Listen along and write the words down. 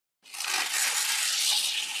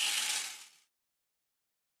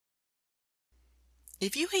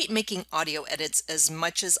If you hate making audio edits as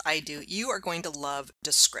much as I do, you are going to love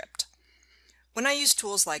Descript. When I use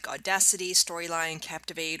tools like Audacity, Storyline,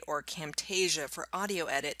 Captivate, or Camtasia for audio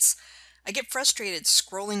edits, I get frustrated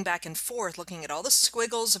scrolling back and forth looking at all the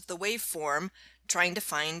squiggles of the waveform, trying to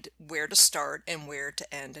find where to start and where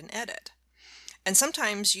to end an edit. And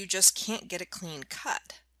sometimes you just can't get a clean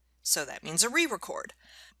cut. So that means a re-record.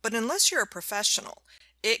 But unless you're a professional,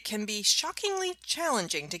 it can be shockingly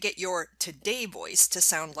challenging to get your today voice to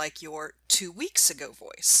sound like your 2 weeks ago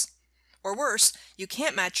voice. Or worse, you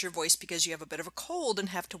can't match your voice because you have a bit of a cold and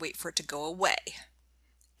have to wait for it to go away.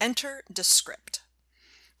 Enter Descript.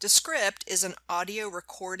 Descript is an audio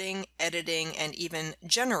recording, editing, and even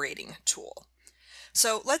generating tool.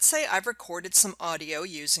 So let's say I've recorded some audio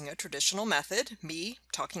using a traditional method, me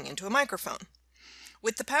talking into a microphone.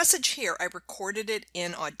 With the passage here, I recorded it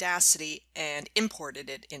in Audacity and imported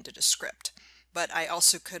it into Descript, but I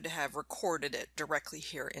also could have recorded it directly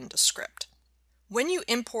here in Descript. When you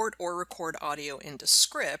import or record audio into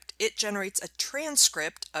Descript, it generates a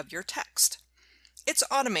transcript of your text. It's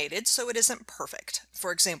automated, so it isn't perfect.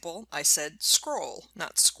 For example, I said scroll,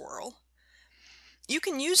 not squirrel. You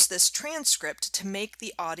can use this transcript to make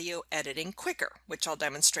the audio editing quicker, which I'll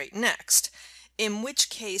demonstrate next, in which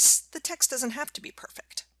case the text doesn't have to be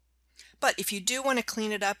perfect. But if you do want to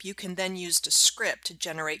clean it up, you can then use Descript to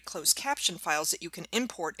generate closed caption files that you can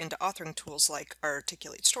import into authoring tools like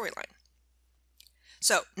Articulate Storyline.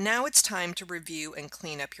 So now it's time to review and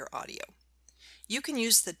clean up your audio. You can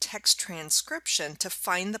use the text transcription to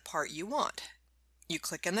find the part you want. You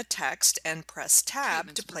click on the text and press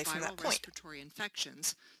Tab to play from that point. Respiratory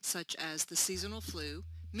infections such as the seasonal flu,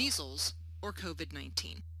 measles, or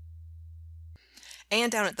COVID-19. And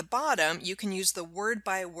down at the bottom, you can use the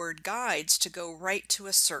word-by-word guides to go right to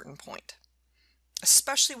a certain point.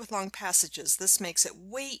 Especially with long passages, this makes it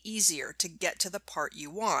way easier to get to the part you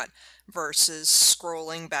want versus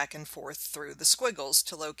scrolling back and forth through the squiggles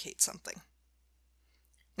to locate something.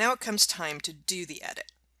 Now it comes time to do the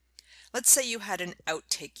edit. Let's say you had an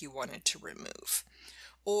outtake you wanted to remove,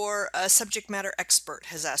 or a subject matter expert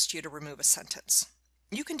has asked you to remove a sentence.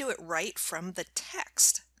 You can do it right from the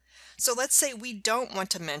text. So let's say we don't want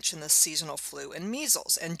to mention the seasonal flu and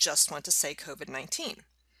measles and just want to say COVID-19.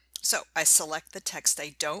 So I select the text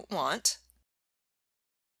I don't want,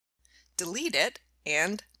 delete it,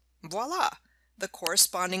 and voila! The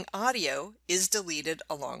corresponding audio is deleted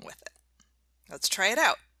along with it. Let's try it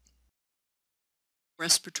out.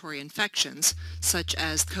 Respiratory infections such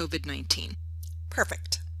as COVID-19.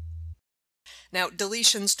 Perfect. Now,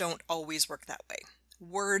 deletions don't always work that way.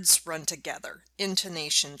 Words run together,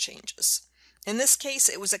 intonation changes. In this case,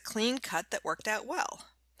 it was a clean cut that worked out well.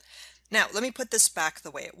 Now, let me put this back the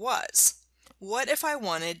way it was. What if I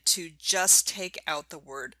wanted to just take out the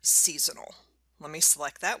word seasonal? Let me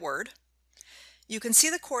select that word. You can see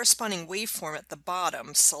the corresponding waveform at the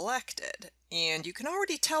bottom selected, and you can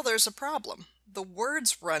already tell there's a problem. The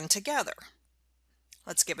words run together.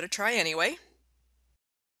 Let's give it a try anyway.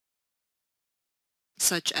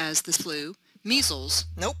 Such as the flu, measles.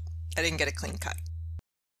 Nope, I didn't get a clean cut.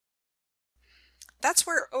 That's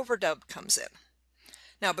where Overdub comes in.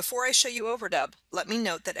 Now, before I show you Overdub, let me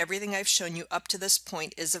note that everything I've shown you up to this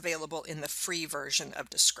point is available in the free version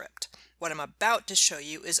of Descript. What I'm about to show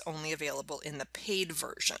you is only available in the paid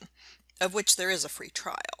version, of which there is a free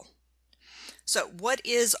trial. So what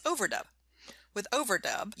is Overdub? With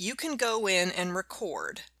Overdub, you can go in and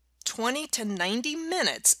record 20 to 90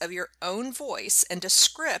 minutes of your own voice, and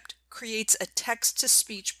Descript creates a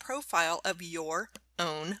text-to-speech profile of your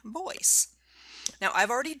own voice. Now, I've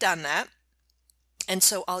already done that, and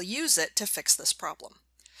so I'll use it to fix this problem.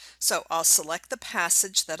 So I'll select the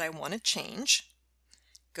passage that I want to change,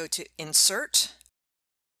 go to Insert,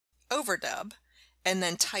 Overdub, and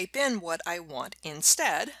then type in what I want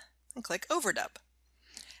instead, and click Overdub.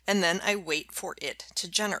 And then I wait for it to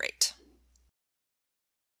generate.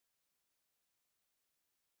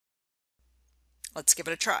 Let's give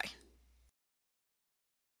it a try.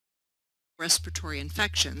 Respiratory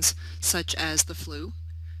infections such as the flu,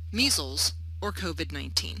 measles, or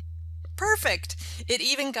COVID-19. Perfect! It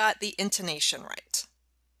even got the intonation right.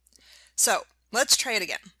 So let's try it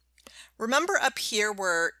again. Remember up here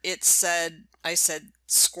where I said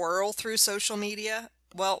squirrel through social media?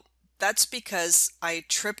 Well, that's because I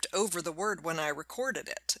tripped over the word when I recorded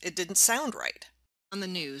it. It didn't sound right. On the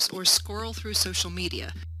news or squirrel through social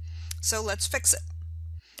media. So let's fix it.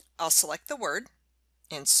 I'll select the word,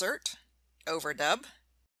 Insert, Overdub,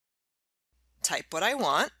 type what I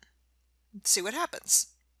want, see what happens.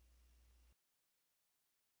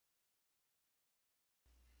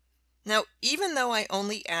 Now, even though I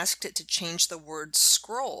only asked it to change the word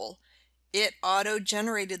scroll, it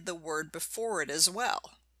auto-generated the word before it as well.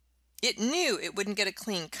 It knew it wouldn't get a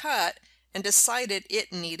clean cut and decided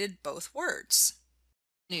it needed both words.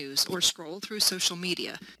 News or scroll through social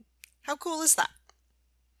media. How cool is that?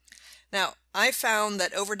 Now, I found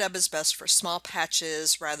that Overdub is best for small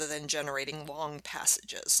patches rather than generating long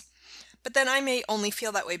passages. But then I may only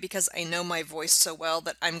feel that way because I know my voice so well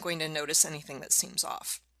that I'm going to notice anything that seems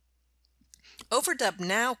off. Overdub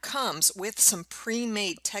now comes with some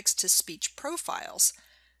pre-made text-to-speech profiles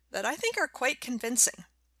that I think are quite convincing.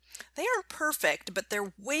 They aren't perfect, but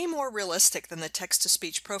they're way more realistic than the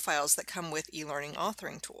text-to-speech profiles that come with e-learning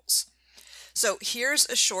authoring tools. So here's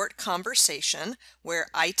a short conversation where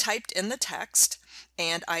I typed in the text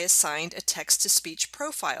and I assigned a text-to-speech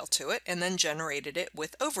profile to it and then generated it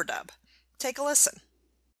with Overdub. Take a listen.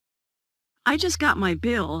 I just got my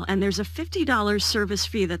bill, and there's a $50 service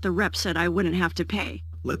fee that the rep said I wouldn't have to pay.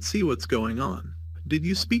 Let's see what's going on. Did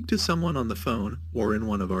you speak to someone on the phone or in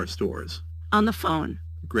one of our stores? On the phone.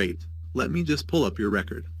 Great. Let me just pull up your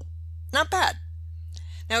record. Not bad.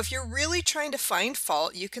 Now, if you're really trying to find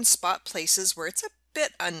fault, you can spot places where it's a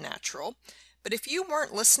bit unnatural, but if you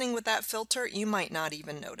weren't listening with that filter, you might not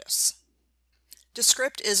even notice.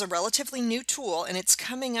 Descript is a relatively new tool and it's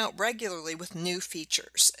coming out regularly with new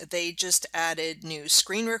features. They just added new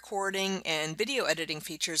screen recording and video editing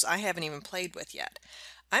features I haven't even played with yet.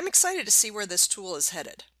 I'm excited to see where this tool is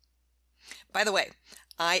headed. By the way,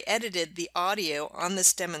 I edited the audio on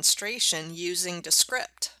this demonstration using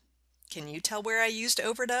Descript. Can you tell where I used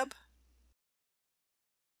Overdub?